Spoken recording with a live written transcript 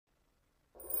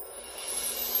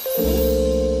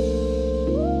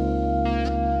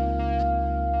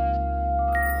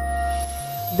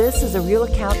This is a real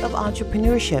account of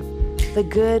entrepreneurship, the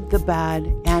good, the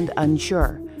bad, and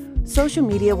unsure. Social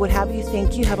media would have you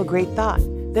think you have a great thought,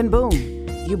 then boom,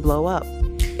 you blow up.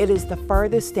 It is the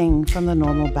farthest thing from the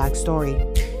normal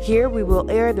backstory. Here we will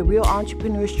air the real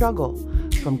entrepreneur struggle,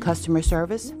 from customer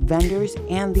service, vendors,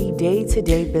 and the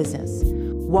day-to-day business.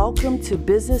 Welcome to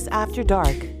Business After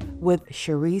Dark with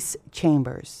Sharice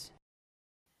Chambers.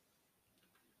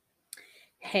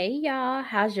 Hey y'all,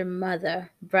 how's your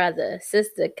mother, brother,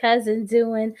 sister, cousin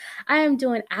doing? I am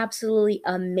doing absolutely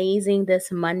amazing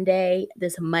this Monday,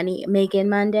 this money making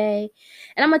Monday.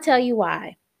 And I'm gonna tell you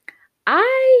why.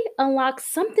 I unlocked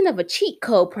something of a cheat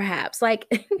code, perhaps. All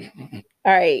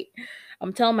right,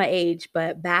 I'm telling my age,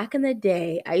 but back in the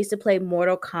day, I used to play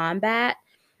Mortal Kombat,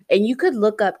 and you could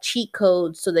look up cheat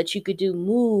codes so that you could do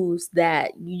moves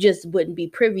that you just wouldn't be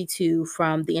privy to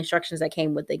from the instructions that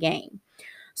came with the game.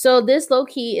 So this low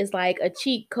key is like a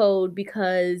cheat code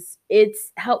because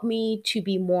it's helped me to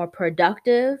be more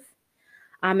productive,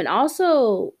 and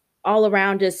also all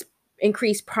around just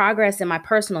increase progress in my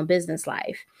personal business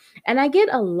life. And I get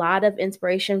a lot of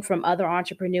inspiration from other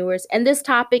entrepreneurs, and this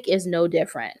topic is no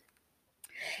different.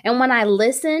 And when I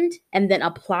listened and then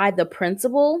applied the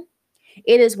principle,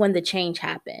 it is when the change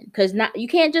happened. Because not you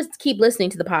can't just keep listening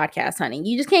to the podcast, honey.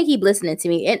 You just can't keep listening to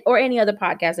me or any other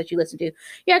podcast that you listen to.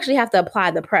 You actually have to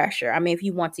apply the pressure. I mean, if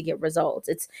you want to get results,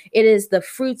 it is the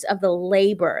fruits of the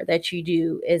labor that you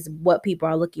do is what people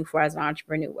are looking for as an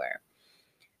entrepreneur.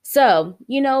 So,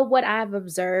 you know what I've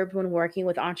observed when working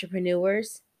with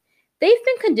entrepreneurs? They've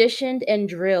been conditioned and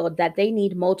drilled that they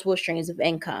need multiple streams of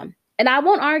income. And I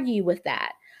won't argue with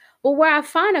that. But where I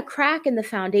find a crack in the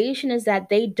foundation is that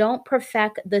they don't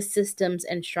perfect the systems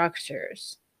and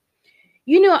structures.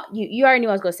 You already knew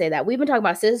I was going to say that. We've been talking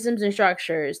about systems and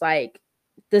structures like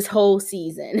this whole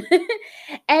season.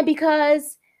 And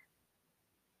because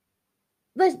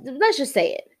let's just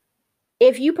say it.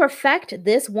 If you perfect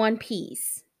this one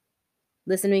piece,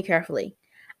 listen to me carefully.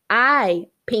 I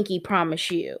pinky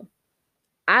promise you,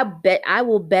 I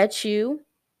will bet you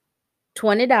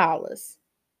 $20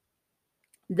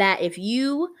 that if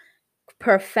you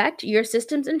perfect your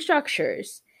systems and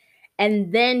structures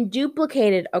and then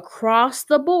duplicate it across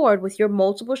the board with your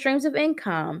multiple streams of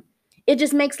income, it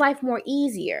just makes life more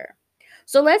easier.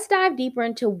 So let's dive deeper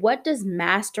into what does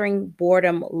mastering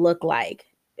boredom look like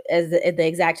as the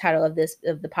exact title of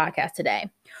the podcast today.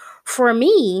 For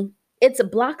me, it's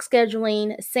block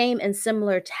scheduling same and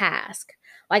similar task.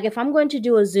 Like if I'm going to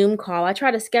do a Zoom call, I try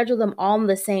to schedule them all on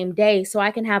the same day so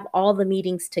I can have all the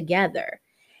meetings together.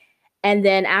 And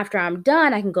then after I'm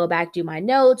done, I can go back, do my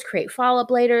notes, create follow-up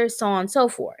later, so on and so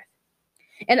forth.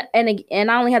 And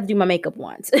I only have to do my makeup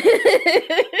once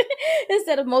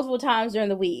instead of multiple times during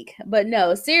the week. But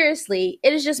no, seriously,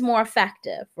 it is just more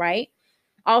effective, right?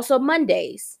 Also,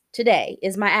 Mondays today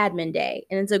is my admin day,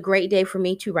 and it's a great day for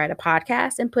me to write a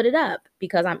podcast and put it up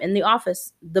because I'm in the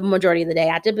office the majority of the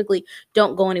day. I typically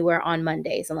don't go anywhere on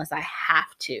Mondays unless I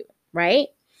have to, right?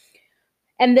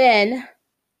 And then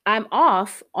I'm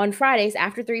off on Fridays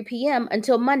after 3 p.m.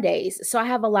 until Mondays. So I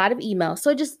have a lot of emails.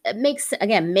 So it makes,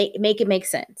 again, make it make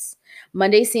sense.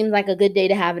 Monday seems like a good day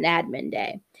to have an admin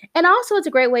day. And also it's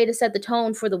a great way to set the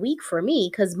tone for the week for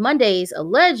me because Mondays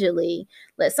allegedly,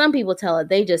 let some people tell it,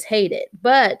 they just hate it.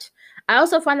 But I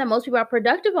also find that most people are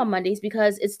productive on Mondays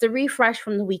because it's the refresh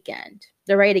from the weekend.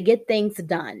 They're ready to get things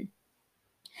done.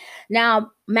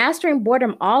 Now, mastering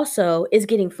boredom also is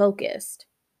getting focused.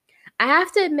 I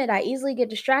have to admit, I easily get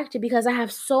distracted because I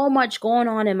have so much going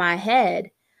on in my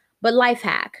head. But life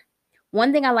hack.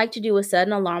 One thing I like to do is set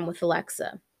an alarm with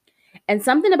Alexa. And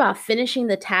something about finishing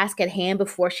the task at hand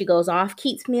before she goes off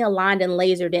keeps me aligned and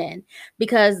lasered in.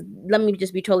 Because let me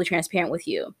just be totally transparent with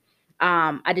you.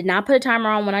 I did not put a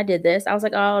timer on when I did this. I was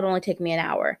like, oh, it'll only take me an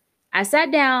hour. I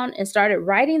sat down and started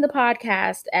writing the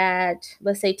podcast at,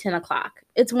 let's say, 10 o'clock.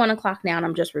 It's 1 o'clock now and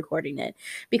I'm just recording it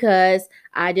because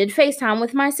I did FaceTime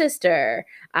with my sister.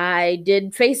 I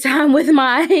did FaceTime with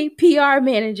my PR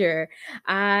manager.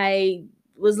 I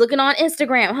was looking on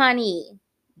Instagram, honey.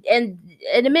 And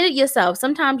admit it yourself,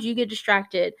 sometimes you get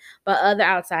distracted by other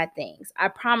outside things. I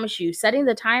promise you, setting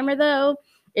the timer, though,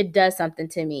 it does something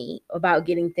to me about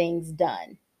getting things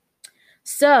done.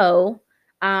 So,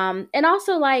 and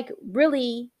also like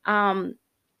really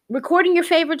recording your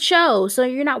favorite show so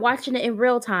you're not watching it in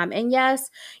real time. And yes,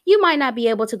 you might not be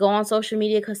able to go on social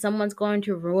media because someone's going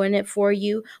to ruin it for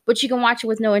you, but you can watch it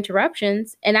with no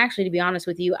interruptions. And actually, to be honest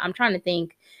with you, I'm trying to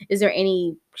think, is there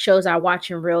any shows I watch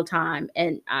in real time?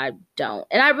 And I don't.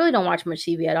 And I really don't watch much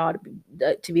TV at all,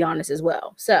 to be honest as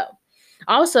well. So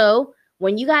also,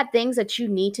 when you got things that you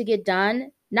need to get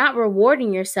done, not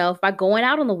rewarding yourself by going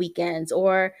out on the weekends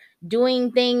or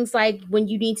doing things like when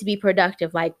you need to be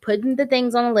productive, like putting the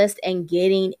things on the list and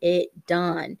getting it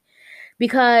done.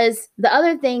 Because the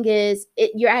other thing is,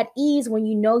 you're at ease when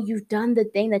you know you've done the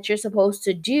thing that you're supposed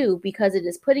to do because it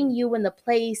is putting you in the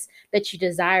place that you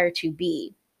desire to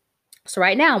be. So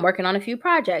right now I'm working on a few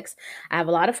projects. I have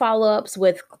a lot of follow-ups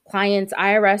with clients'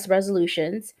 IRS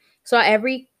resolutions. So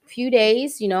every few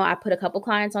days, I put a couple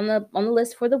clients on the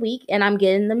list for the week and I'm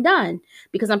getting them done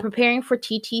because I'm preparing for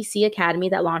TTC Academy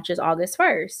that launches August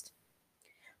 1st.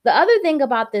 The other thing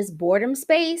about this boredom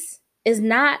space is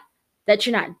not that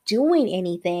you're not doing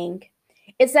anything,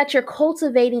 it's that you're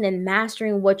cultivating and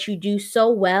mastering what you do so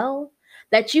well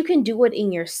that you can do it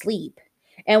in your sleep.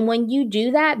 And when you do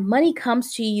that, money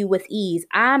comes to you with ease.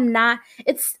 I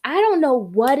don't know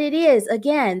what it is.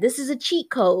 Again, this is a cheat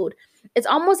code. It's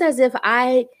almost as if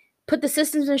I put the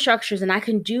systems and structures and I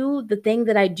can do the thing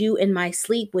that I do in my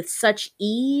sleep with such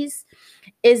ease,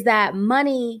 is that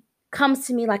money comes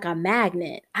to me like a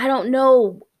magnet. I don't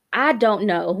know. I don't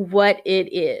know what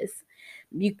it is.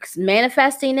 You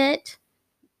manifesting it,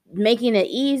 making it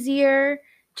easier,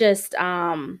 just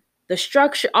the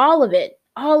structure, all of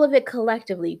it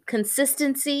collectively.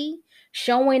 Consistency,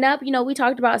 showing up. We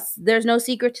talked about there's no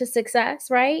secret to success,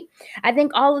 right? I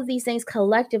think all of these things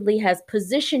collectively has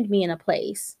positioned me in a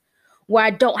place where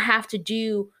I don't have to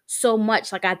do so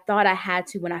much like I thought I had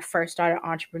to when I first started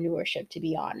entrepreneurship, to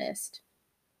be honest.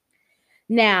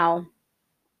 Now,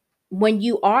 when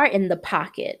you are in the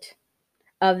pocket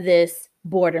of this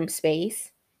boredom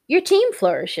space, your team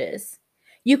flourishes.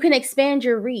 You can expand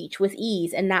your reach with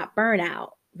ease and not burn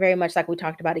out, very much like we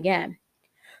talked about again.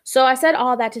 So I said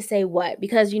all that to say what?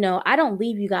 Because, I don't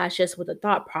leave you guys just with a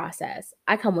thought process.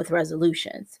 I come with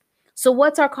resolutions. So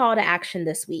what's our call to action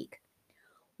this week?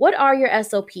 What are your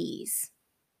SOPs?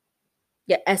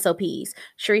 Yeah, SOPs.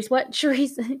 Sharice, what?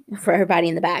 Sharice, for everybody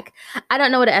in the back. I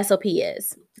don't know what an SOP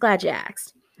is. Glad you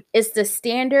asked. It's the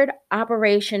standard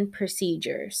operation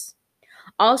procedures,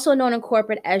 also known in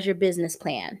corporate as your business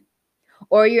plan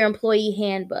or your employee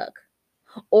handbook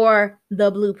or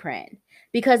the blueprint.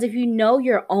 Because if you know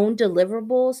your own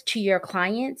deliverables to your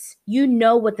clients, you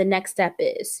know what the next step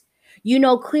is. You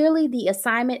know clearly the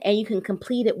assignment and you can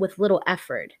complete it with little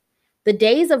effort. The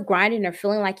days of grinding or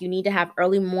feeling like you need to have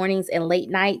early mornings and late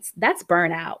nights, that's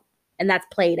burnout and that's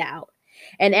played out.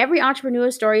 And every entrepreneur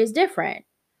story is different.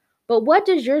 But what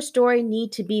does your story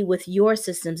need to be with your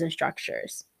systems and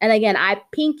structures? And again, I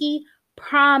pinky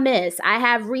promise, I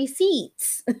have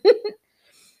receipts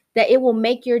that it will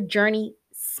make your journey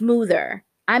smoother.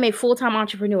 I'm a full-time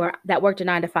entrepreneur that worked a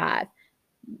 9 to 5.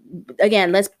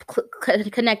 Again, let's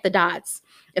connect the dots.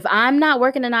 If I'm not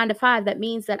working a 9 to 5, that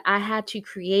means that I had to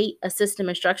create a system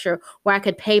and structure where I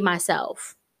could pay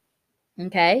myself.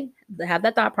 Okay, have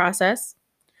that thought process.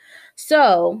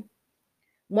 So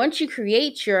once you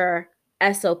create your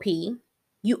SOP,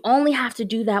 you only have to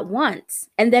do that once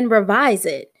and then revise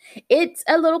it. It's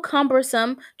a little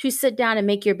cumbersome to sit down and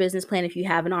make your business plan if you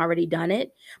haven't already done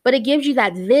it, but it gives you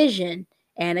that vision.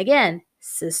 And again,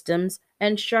 systems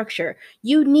and structure.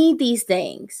 You need these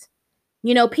things.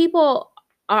 People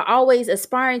are always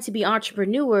aspiring to be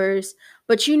entrepreneurs,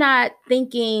 but you're not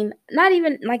thinking, not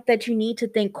even like that you need to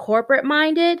think corporate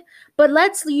minded, but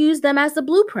let's use them as the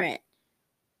blueprint.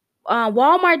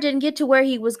 Walmart didn't get to where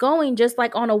he was going just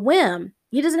like on a whim.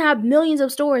 He doesn't have millions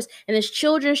of stores, and his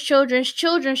children's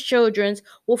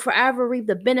will forever reap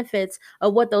the benefits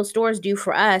of what those stores do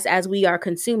for us as we are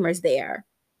consumers there,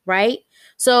 right?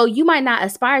 So you might not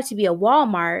aspire to be a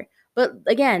Walmart, but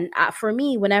again, for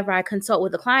me, whenever I consult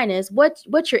with a client, is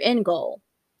what's your end goal?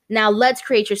 Now let's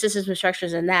create your systems and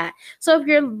structures in that. So if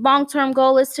your long-term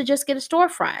goal is to just get a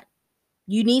storefront,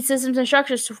 you need systems and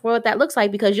structures for what that looks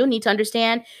like because you'll need to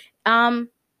understand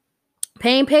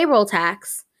paying payroll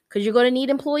tax because you're going to need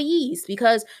employees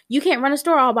because you can't run a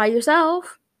store all by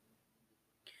yourself.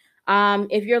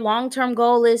 If your long-term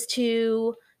goal is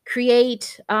to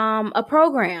create a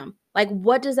program, like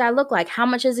what does that look like? How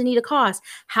much does it need to cost?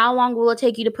 How long will it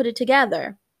take you to put it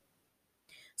together?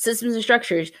 Systems and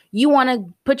structures. You want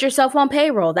to put yourself on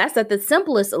payroll. That's at the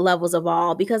simplest levels of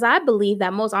all because I believe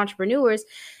that most entrepreneurs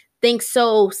think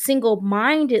so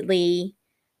single-mindedly.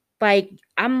 Like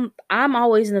I'm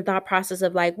always in the thought process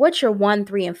of like, what's your 1,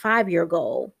 3, and 5 year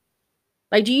goal?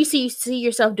 Like, do you see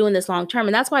yourself doing this long term?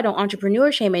 And that's why I don't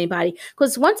entrepreneur shame anybody.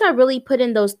 Because once I really put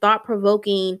in those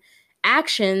thought-provoking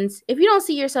actions, if you don't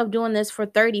see yourself doing this for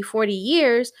 30, 40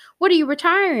 years, what are you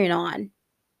retiring on?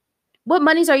 What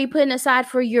monies are you putting aside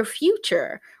for your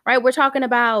future? Right? We're talking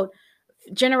about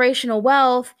generational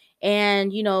wealth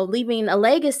and, leaving a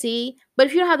legacy. But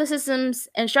if you don't have the systems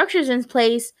and structures in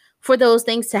place for those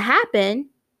things to happen,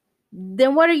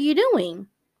 then what are you doing?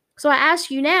 So I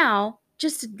ask you now,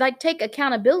 just to, like, take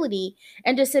accountability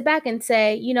and just sit back and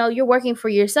say, you're working for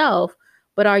yourself,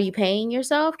 but are you paying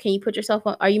yourself? Can you put yourself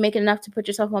on, are you making enough to put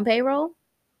yourself on payroll?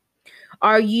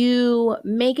 Are you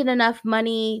making enough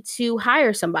money to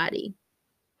hire somebody?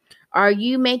 Are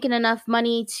you making enough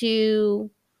money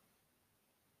to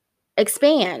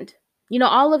expand?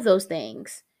 All of those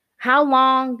things. How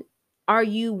long are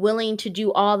you willing to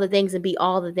do all the things and be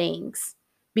all the things?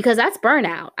 Because that's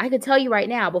burnout. I could tell you right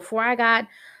now, before I got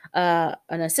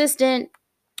an assistant,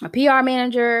 a PR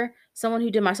manager, someone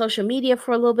who did my social media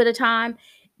for a little bit of time,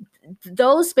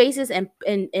 those spaces and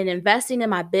investing in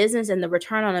my business and the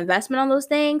return on investment on those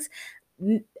things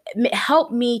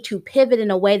helped me to pivot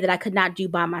in a way that I could not do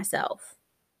by myself.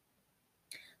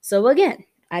 So again,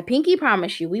 I pinky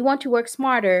promise you, we want to work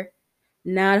smarter,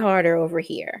 not harder over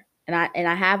here. And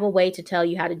I have a way to tell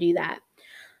you how to do that.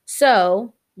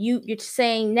 So you're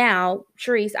saying now,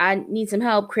 Sharice, I need some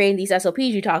help creating these SOPs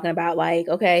you're talking about. Like,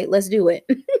 okay, let's do it.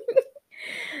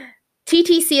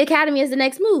 TTC Academy is the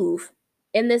next move.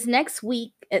 In this next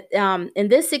week, in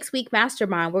this 6-week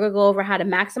mastermind, we're going to go over how to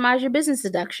maximize your business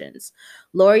deductions,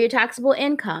 lower your taxable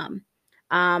income,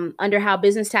 under how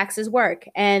business taxes work,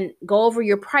 and go over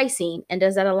your pricing. And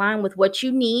does that align with what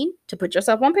you need to put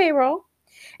yourself on payroll,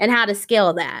 and how to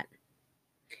scale that.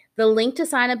 The link to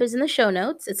sign up is in the show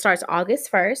notes. It starts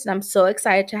August 1st, and I'm so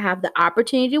excited to have the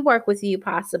opportunity to work with you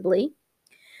possibly.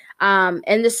 And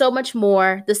there's so much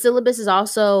more. The syllabus is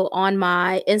also on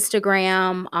my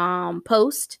Instagram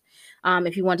post.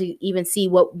 If you want to even see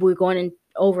what we're going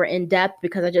over in depth,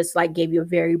 because I just gave you a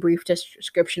very brief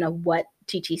description of what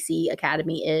TTC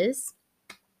Academy is.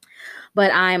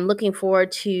 But I'm looking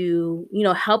forward to,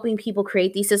 helping people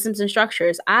create these systems and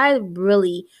structures. I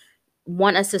really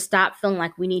want us to stop feeling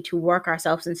like we need to work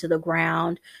ourselves into the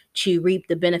ground to reap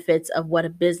the benefits of what a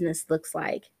business looks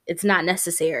like. It's not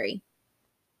necessary.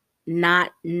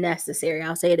 Not necessary.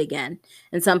 I'll say it again.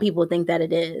 And some people think that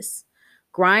it is.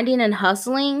 Grinding and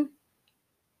hustling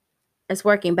is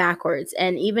working backwards.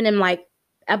 And even in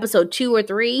episode 2 or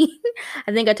 3,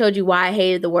 I think I told you why I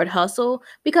hated the word hustle,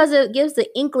 because it gives the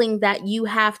inkling that you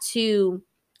have to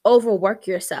overwork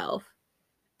yourself.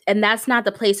 And that's not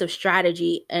the place of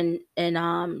strategy and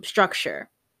structure.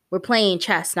 We're playing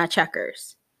chess, not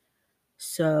checkers.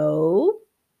 So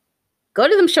go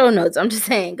to them show notes. I'm just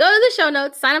saying, go to the show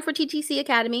notes, sign up for TTC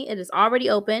Academy. It is already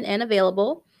open and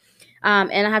available.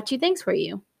 And I have 2 things for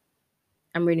you.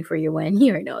 I'm rooting for your win. You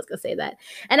already know I was going to say that.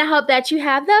 And I hope that you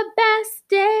have the best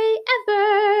day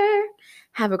ever.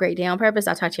 Have a great day on purpose.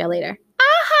 I'll talk to y'all later.